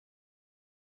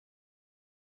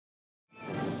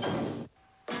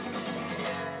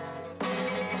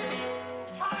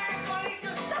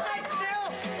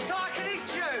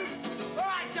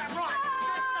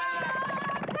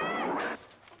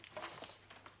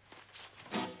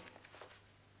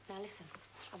listen.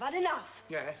 I've had enough.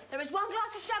 Yeah? There is one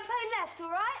glass of champagne left,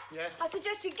 all right? Yeah. I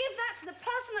suggest you give that to the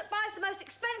person that buys the most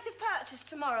expensive purchase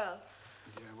tomorrow.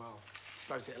 Yeah, well, I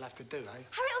suppose it'll have to do, eh?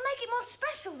 Harry, it'll make it more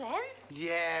special then.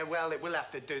 Yeah, well, it will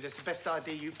have to do. That's the best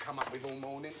idea you've come up with all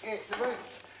morning. Here, Sue,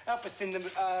 help us in the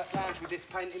lounge with this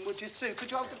painting, would you, Sue?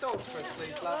 Could you hold the doors for us,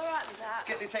 please, love? All right with that. Let's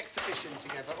get this exhibition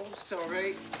together. Oh,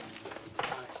 sorry.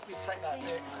 Right, you take that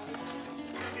bit.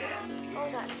 Yeah. Oh,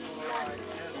 that's lovely.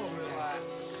 All right.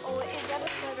 Oh, it is ever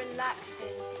so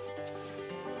relaxing.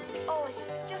 Oh,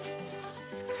 it's just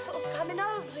sort of coming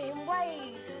over me in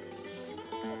waves.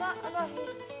 As I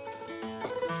hear...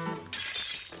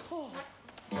 Oh.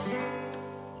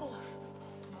 Oh.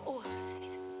 Oh,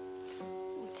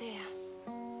 dear.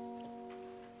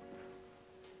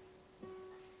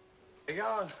 There you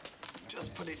go.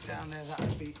 Just put it down there,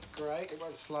 that'd be great. It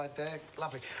won't slide there.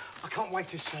 Lovely. I can't wait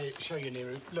to show you,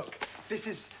 Neru. Look, this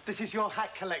is your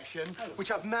hat collection, which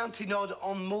I've mounted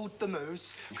on Maud the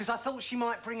Moose, because I thought she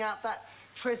might bring out that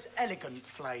très elegant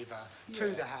flavour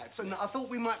to the hats. And I thought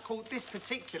we might call this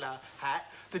particular hat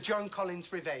the Joan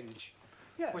Collins Revenge.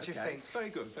 Yeah, what do you think? It's very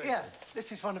good, very good.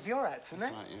 This is one of your hats, isn't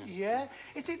That's it? right, Yeah.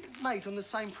 Is it made on the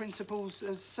same principles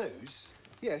as Sue's?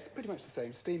 Yes, pretty much the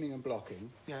same, steaming and blocking.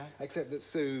 Yeah. Except that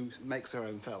Sue makes her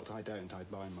own felt. I don't. I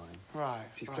buy mine. Right.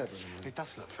 She's clever. It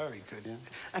does look very good. Yeah.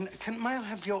 And may I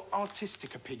have your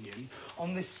artistic opinion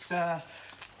on this? Well,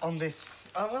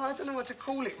 I don't know what to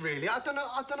call it really. I don't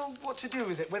know what to do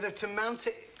with it. Whether to mount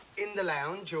it in the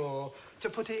lounge or to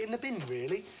put it in the bin,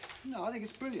 really. No, I think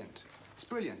it's brilliant. It's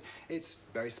brilliant. It's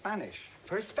very Spanish.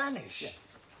 Very Spanish. Yeah.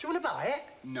 Do you want to buy it?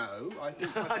 No, I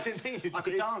didn't. I didn't think you did. I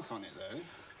could dance on it though.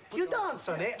 You dance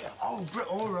on it? Yeah. Oh,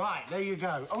 all right, there you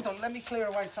go. Hold on, let me clear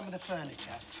away some of the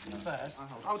furniture first.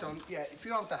 Hold on, yeah, if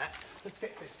you hold that, let's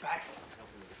get this back.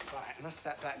 Right, and that's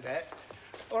that back there.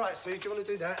 All right, Sue, do you want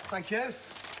to do that? Thank you. Okay.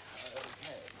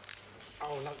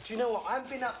 Oh, look, do you know what? I haven't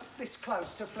been up this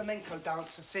close to a flamenco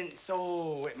dancer since,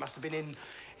 oh, it must have been in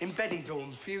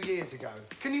Benidorm a few years ago.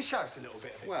 Can you show us a little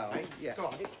bit of it? Well, yeah. Go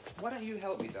on. Why don't you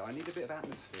help me, though? I need a bit of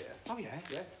atmosphere. Oh, yeah?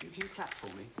 Yeah? Can you clap for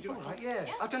me? All right, yeah.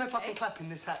 I don't know if I can clap in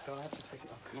this hat, though. I have to take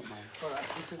it off. Not mine. All right.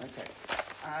 Okay.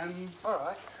 All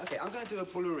right. Okay, I'm going to do a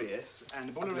bullerius, and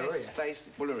the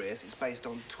bullerius is based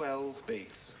on 12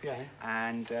 beats. Yeah.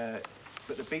 And,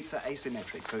 but the beats are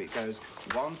asymmetric, so it goes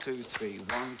 1, 2, 3,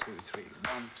 1, 2, 3,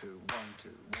 1, 2, 1, 2,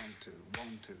 1, 2,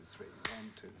 1, 2, 3,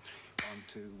 1, 2, 1,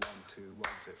 2, 1, 2, 1,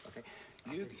 2. Okay?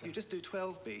 You just do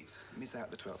 12 beats, miss out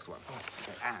the 12th one. Oh.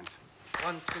 Okay, and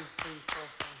 1, 2, 3, 4,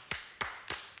 5.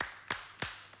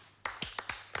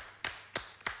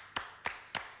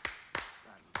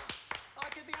 I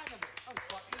get the hang of it. Oh, it's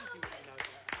quite easy when you know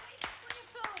that. What are you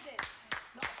applauding?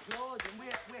 Not applauding.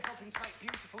 We're helping to make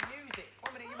beautiful music.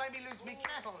 1 minute, you made me lose my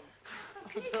cap on.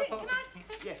 Can you see? Can I?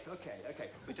 yes, okay.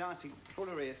 We're dancing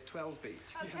bullerius 12 beats.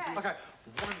 Okay. Okay.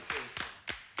 1, 2,